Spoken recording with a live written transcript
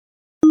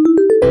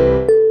Hi,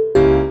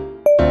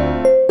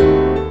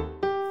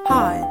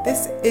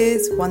 this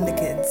is Wonder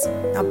Kids,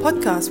 our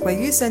podcast where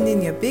you send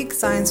in your big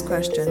science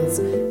questions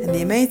and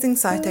the amazing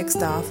SciTech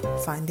staff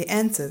find the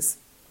answers.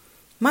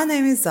 My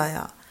name is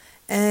Zaya,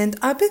 and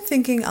I've been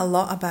thinking a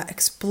lot about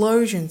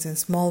explosions in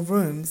small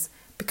rooms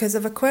because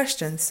of a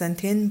question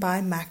sent in by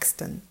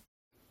Maxton.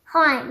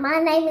 Hi, my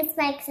name is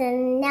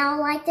Maxton. Now I'd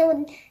like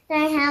to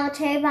know how a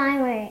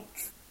turbine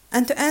works.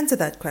 And to answer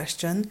that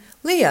question,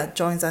 Leah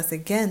joins us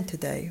again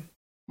today.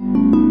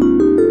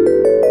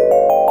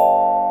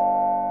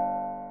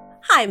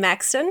 Hi,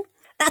 Maxton.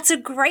 That's a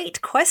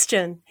great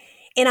question.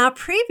 In our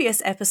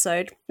previous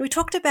episode, we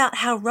talked about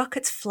how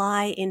rockets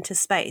fly into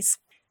space,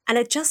 and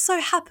it just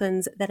so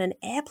happens that an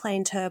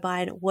airplane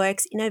turbine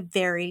works in a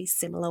very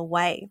similar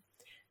way.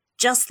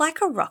 Just like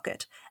a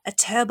rocket, a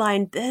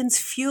turbine burns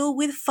fuel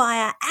with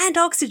fire and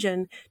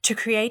oxygen to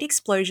create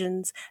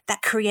explosions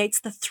that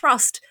creates the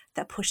thrust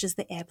that pushes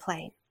the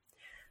airplane.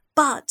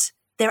 But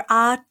there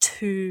are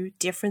two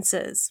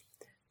differences.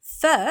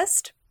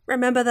 First,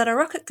 remember that a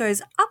rocket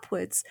goes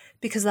upwards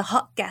because the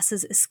hot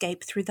gases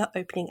escape through the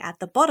opening at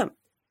the bottom,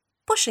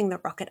 pushing the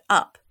rocket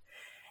up.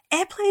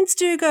 Airplanes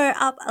do go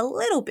up a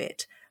little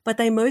bit, but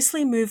they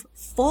mostly move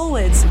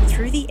forwards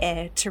through the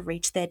air to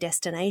reach their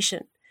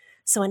destination.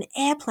 So an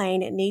airplane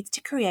needs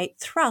to create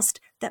thrust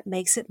that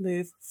makes it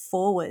move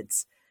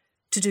forwards.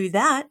 To do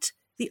that,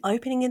 the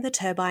opening in the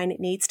turbine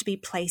needs to be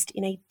placed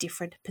in a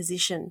different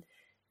position,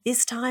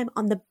 this time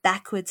on the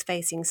backwards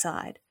facing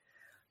side.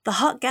 The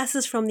hot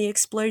gases from the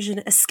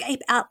explosion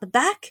escape out the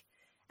back,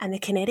 and the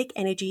kinetic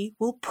energy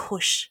will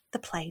push the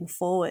plane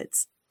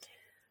forwards.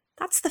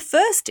 That's the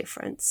first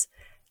difference.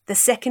 The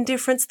second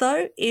difference,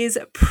 though, is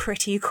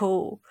pretty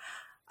cool.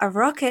 A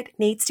rocket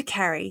needs to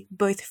carry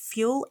both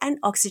fuel and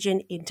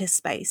oxygen into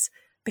space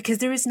because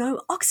there is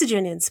no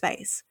oxygen in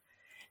space.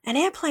 An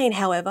airplane,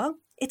 however,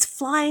 it's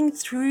flying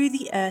through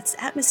the Earth's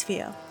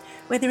atmosphere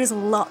where there is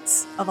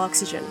lots of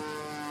oxygen.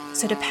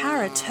 So to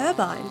power a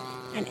turbine,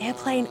 an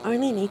airplane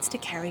only needs to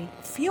carry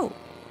fuel.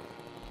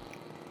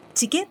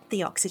 To get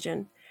the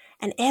oxygen,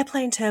 an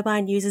airplane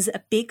turbine uses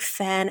a big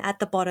fan at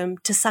the bottom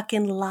to suck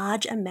in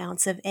large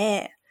amounts of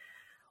air.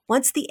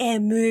 Once the air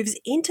moves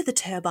into the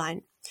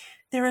turbine,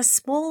 there are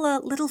smaller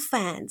little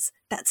fans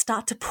that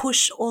start to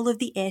push all of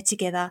the air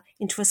together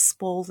into a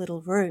small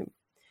little room.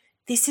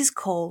 This is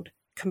called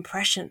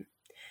compression.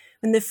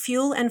 When the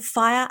fuel and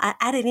fire are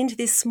added into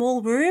this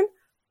small room,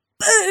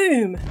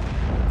 boom!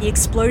 The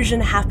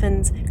explosion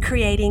happens,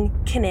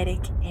 creating kinetic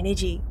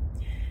energy.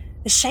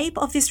 The shape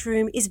of this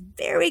room is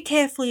very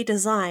carefully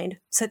designed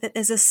so that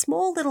there's a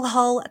small little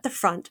hole at the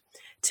front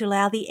to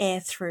allow the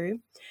air through,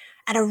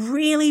 and a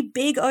really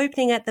big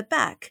opening at the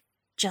back,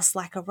 just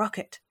like a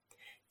rocket.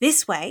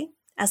 This way,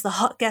 as the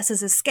hot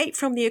gases escape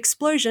from the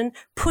explosion,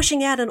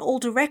 pushing out in all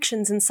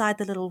directions inside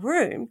the little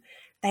room,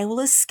 they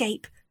will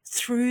escape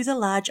through the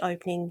large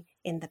opening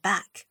in the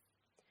back.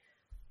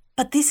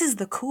 But this is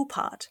the cool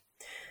part.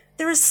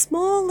 There are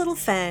small little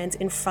fans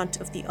in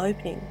front of the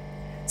opening,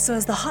 so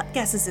as the hot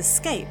gases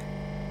escape,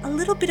 a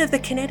little bit of the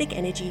kinetic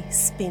energy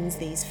spins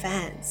these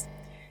fans.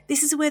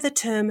 This is where the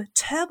term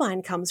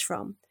turbine comes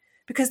from,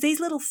 because these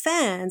little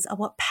fans are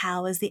what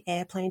powers the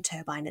airplane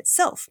turbine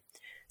itself,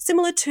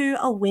 similar to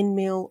a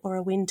windmill or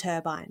a wind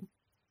turbine.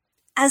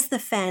 As the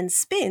fan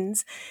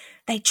spins,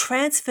 they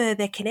transfer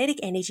their kinetic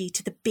energy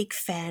to the big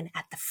fan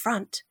at the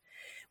front,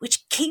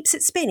 which keeps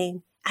it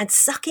spinning and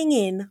sucking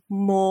in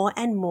more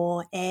and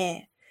more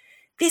air.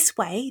 This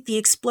way, the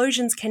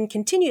explosions can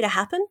continue to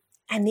happen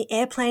and the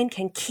airplane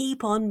can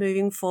keep on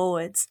moving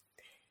forwards.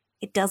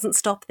 It doesn't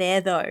stop there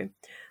though.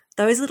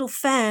 Those little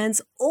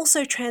fans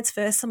also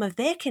transfer some of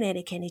their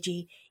kinetic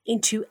energy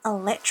into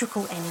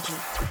electrical energy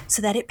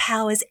so that it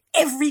powers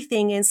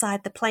everything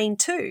inside the plane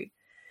too.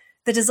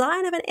 The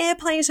design of an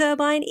airplane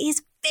turbine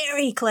is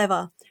very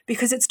clever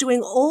because it's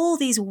doing all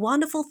these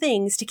wonderful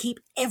things to keep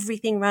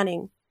everything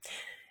running.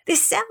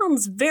 This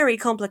sounds very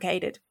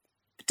complicated,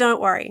 but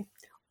don't worry.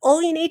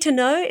 All you need to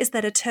know is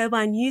that a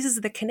turbine uses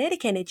the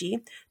kinetic energy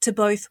to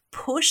both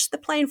push the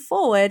plane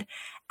forward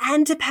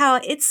and to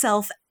power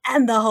itself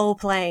and the whole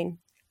plane.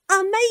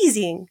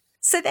 Amazing!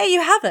 So there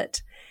you have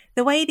it.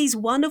 The way these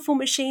wonderful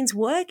machines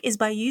work is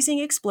by using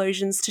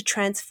explosions to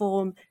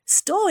transform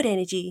stored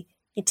energy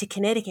into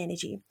kinetic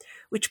energy,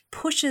 which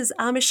pushes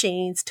our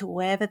machines to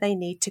wherever they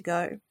need to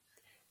go.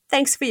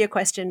 Thanks for your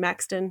question,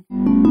 Maxton.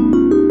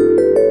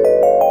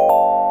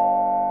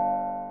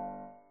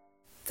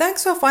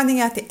 Thanks for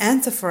finding out the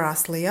answer for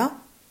us, Leah.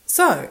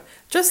 So,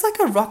 just like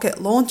a rocket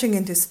launching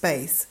into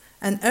space,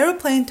 an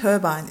aeroplane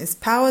turbine is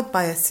powered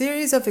by a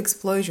series of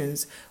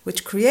explosions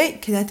which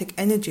create kinetic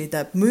energy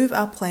that move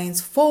our planes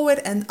forward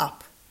and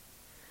up.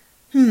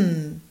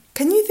 Can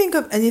you think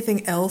of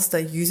anything else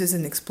that uses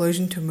an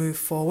explosion to move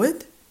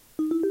forward?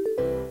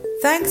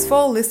 Thanks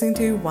for listening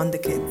to Wonder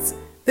Kids.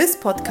 This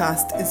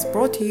podcast is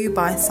brought to you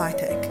by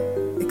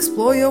SciTech.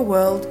 Explore your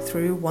world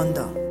through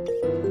wonder.